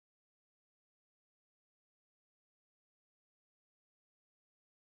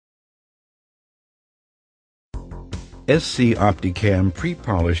SC OptiCam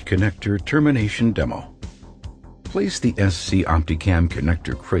Pre-Polished Connector Termination Demo. Place the SC OptiCam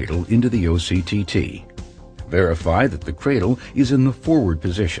connector cradle into the OCTT. Verify that the cradle is in the forward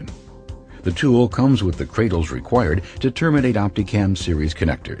position. The tool comes with the cradles required to terminate OptiCam series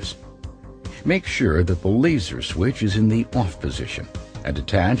connectors. Make sure that the laser switch is in the off position and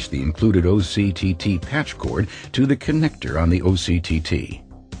attach the included OCTT patch cord to the connector on the OCTT.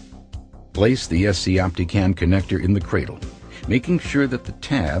 Place the SC OptiCam connector in the cradle, making sure that the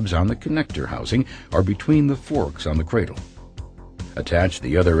tabs on the connector housing are between the forks on the cradle. Attach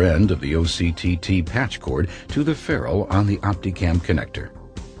the other end of the OCTT patch cord to the ferrule on the OptiCam connector.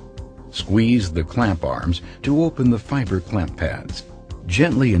 Squeeze the clamp arms to open the fiber clamp pads.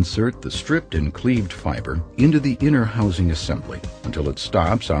 Gently insert the stripped and cleaved fiber into the inner housing assembly until it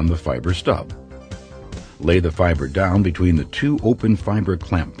stops on the fiber stub. Lay the fiber down between the two open fiber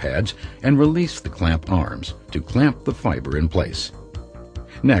clamp pads and release the clamp arms to clamp the fiber in place.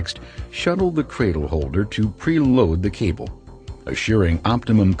 Next, shuttle the cradle holder to preload the cable, assuring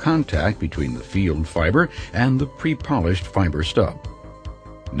optimum contact between the field fiber and the pre-polished fiber stub.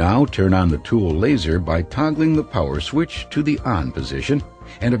 Now turn on the tool laser by toggling the power switch to the on position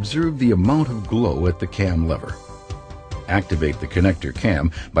and observe the amount of glow at the cam lever. Activate the connector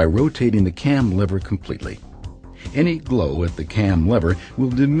cam by rotating the cam lever completely. Any glow at the cam lever will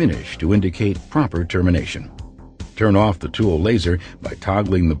diminish to indicate proper termination. Turn off the tool laser by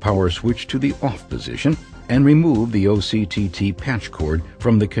toggling the power switch to the off position and remove the OCTT patch cord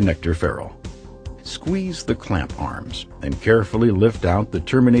from the connector ferrule. Squeeze the clamp arms and carefully lift out the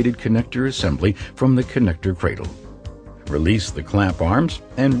terminated connector assembly from the connector cradle. Release the clamp arms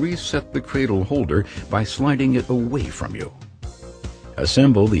and reset the cradle holder by sliding it away from you.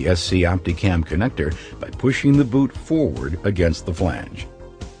 Assemble the SC OptiCam connector by pushing the boot forward against the flange.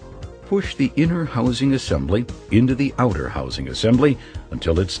 Push the inner housing assembly into the outer housing assembly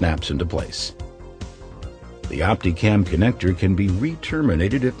until it snaps into place. The OptiCam connector can be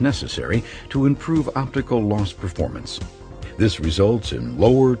re-terminated if necessary to improve optical loss performance. This results in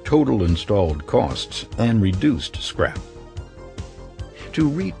lower total installed costs and reduced scrap. To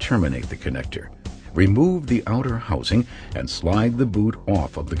re-terminate the connector, remove the outer housing and slide the boot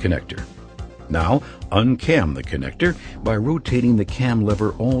off of the connector. Now, uncam the connector by rotating the cam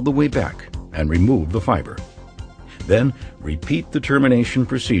lever all the way back and remove the fiber. Then, repeat the termination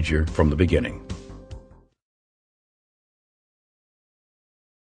procedure from the beginning.